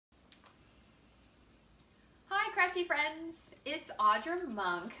crafty friends, it's Audra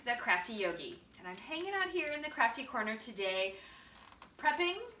Monk, the Crafty Yogi, and I'm hanging out here in the Crafty Corner today,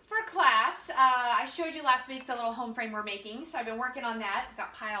 prepping for class. I showed you last week the little home frame we're making, so I've been working on that. I've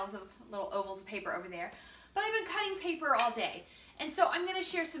got piles of little ovals of paper over there, but I've been cutting paper all day, and so I'm going to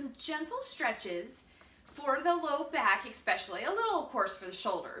share some gentle stretches for the low back especially, a little of course for the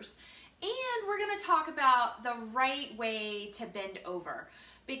shoulders, and we're going to talk about the right way to bend over,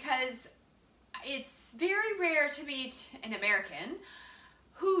 because it's very rare to meet an American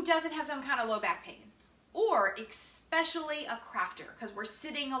who doesn't have some kind of low back pain, or especially a crafter, because we're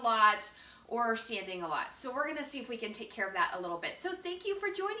sitting a lot or standing a lot. So we're gonna see if we can take care of that a little bit. So thank you for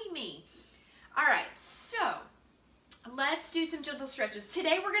joining me. All right, so let's do some gentle stretches.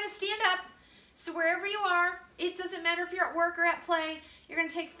 Today we're gonna stand up. So wherever you are, it doesn't matter if you're at work or at play, you're gonna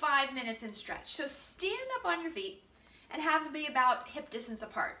take 5 minutes and stretch. So stand up on your feet and have them be about hip distance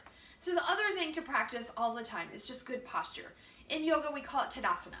apart. So the other thing to practice all the time is just good posture. In yoga, we call it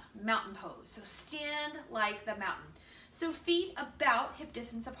Tadasana, mountain pose. So stand like the mountain. So feet about hip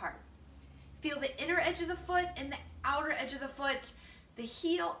distance apart. Feel the inner edge of the foot and the outer edge of the foot, the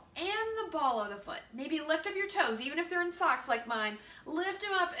heel and the ball of the foot. Maybe lift up your toes, even if they're in socks like mine. Lift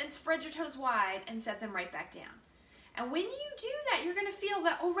them up and spread your toes wide and set them right back down. And when you do that, you're gonna feel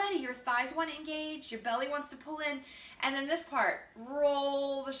that already your thighs want to engage, your belly wants to pull in, and then this part,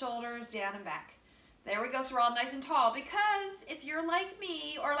 roll the shoulders down and back. There we go, so we're all nice and tall, because if you're like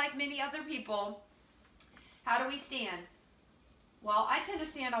me or like many other people, how do we stand? Well, I tend to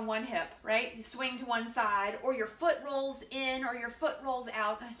stand on one hip, right? You swing to one side, or your foot rolls in, or your foot rolls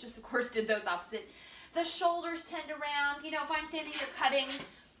out. I just, of course, did those opposite. The shoulders tend to round. You know, if I'm standing here cutting,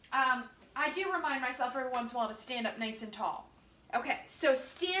 I do remind myself every once in a while to stand up nice and tall. Okay, so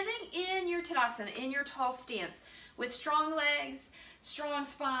standing in your Tadasana, in your tall stance, with strong legs, strong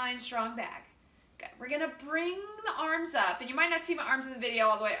spine, strong back. Okay, we're gonna bring the arms up, and you might not see my arms in the video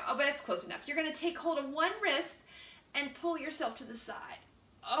all the way, but it's close enough. You're gonna take hold of one wrist and pull yourself to the side.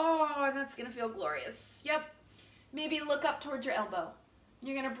 Oh, and that's gonna feel glorious. Yep, maybe look up towards your elbow.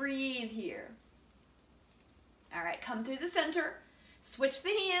 You're gonna breathe here. All right, come through the center, switch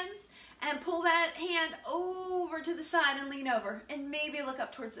the hands, and pull that hand over to the side and lean over, and maybe look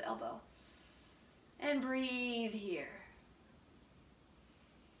up towards the elbow. And breathe here.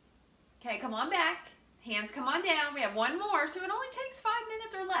 Okay, come on back. Hands come on down. We have one more, so it only takes 5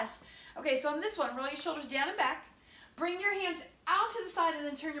 minutes or less. Okay, so on this one, roll your shoulders down and back. Bring your hands out to the side and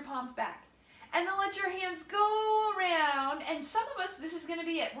then turn your palms back. And then let your hands go around. And some of us, this is gonna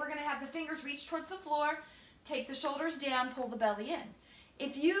be it. We're gonna have the fingers reach towards the floor, take the shoulders down, pull the belly in.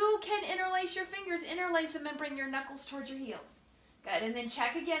 If you can interlace your fingers, interlace them and bring your knuckles towards your heels. Good, and then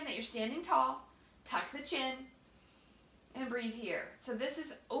check again that you're standing tall. Tuck the chin and breathe here. So this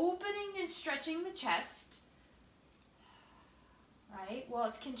is opening and stretching the chest, right? Well,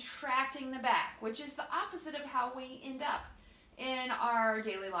 it's contracting the back, which is the opposite of how we end up in our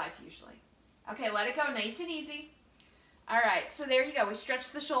daily life usually. Okay, let it go nice and easy. All right, so there you go. We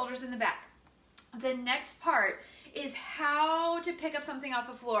stretch the shoulders and the back. The next part is how to pick up something off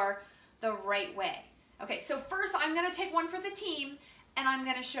the floor the right way. Okay, so first I'm gonna take one for the team, and I'm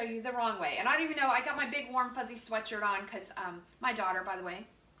gonna show you the wrong way. And I don't even know, I got my big warm fuzzy sweatshirt on because my daughter, by the way,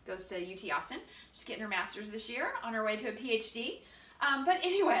 goes to UT Austin. She's getting her master's this year, on her way to a PhD. But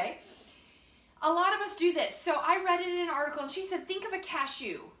anyway, a lot of us do this. So I read it in an article, and she said, think of a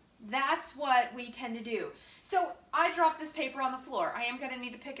cashew. That's what we tend to do. So I dropped this paper on the floor. I am gonna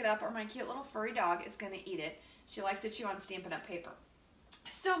need to pick it up, or my cute little furry dog is gonna eat it. She likes to chew on Stampin' Up! Paper.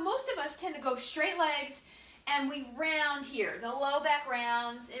 So most of us tend to go straight legs, and we round here. The low back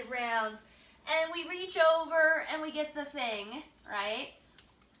rounds, it rounds, and we reach over and we get the thing, right?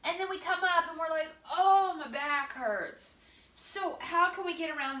 And then we come up and we're like, oh, my back hurts. So how can we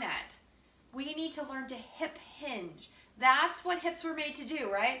get around that? We need to learn to hip hinge. That's what hips were made to do,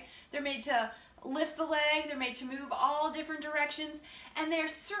 right? They're made to lift the leg, they're made to move all different directions, and they're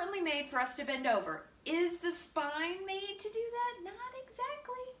certainly made for us to bend over. Is the spine made to do that? Not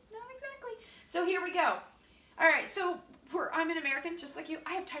exactly, not exactly. So here we go. All right, so I'm an American, just like you.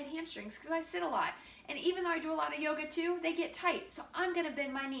 I have tight hamstrings because I sit a lot. And even though I do a lot of yoga too, they get tight. So I'm gonna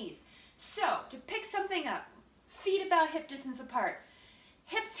bend my knees. So to pick something up, feet about hip distance apart.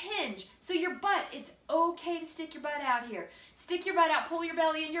 Hips hinge, so your butt, it's okay to stick your butt out here. Stick your butt out, pull your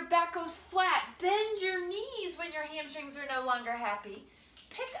belly in, your back goes flat. Bend your knees when your hamstrings are no longer happy.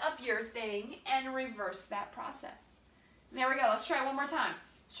 Pick up your thing and reverse that process. There we go, let's try one more time.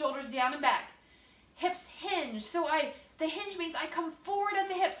 Shoulders down and back. Hips hinge, so the hinge means I come forward at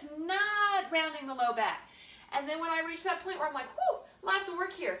the hips, not rounding the low back. And then when I reach that point where I'm like, whoo, Lots of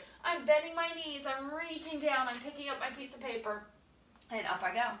work here. I'm bending my knees, I'm reaching down, I'm picking up my piece of paper, and up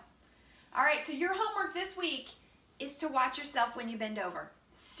I go. All right, so your homework this week is to watch yourself when you bend over.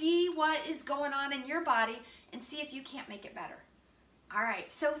 See what is going on in your body and see if you can't make it better. All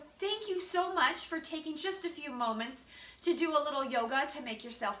right, so thank you so much for taking just a few moments to do a little yoga to make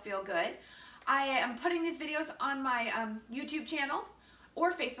yourself feel good. I am putting these videos on my YouTube channel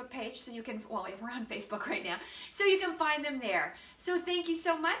or Facebook page, so you can, well, we're on Facebook right now, so you can find them there. So thank you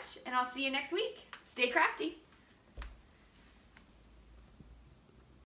so much, and I'll see you next week. Stay crafty.